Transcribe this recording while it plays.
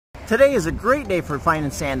Today is a great day for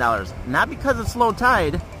finding sand dollars. Not because it's low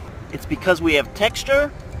tide, it's because we have texture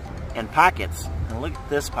and pockets. And look at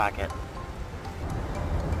this pocket.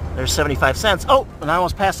 There's 75 cents. Oh, and I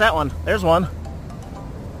almost passed that one. There's one.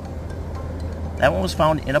 That one was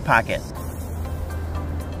found in a pocket.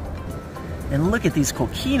 And look at these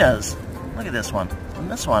coquinas. Look at this one and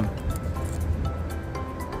this one.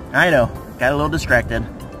 I know, got a little distracted.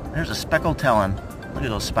 There's a speckled talon. Look at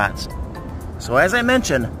those spots. So as I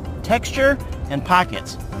mentioned, texture and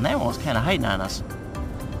pockets. And that one was kind of hiding on us.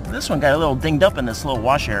 This one got a little dinged up in this little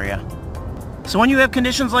wash area. So when you have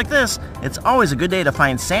conditions like this, it's always a good day to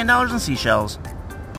find sand dollars and seashells.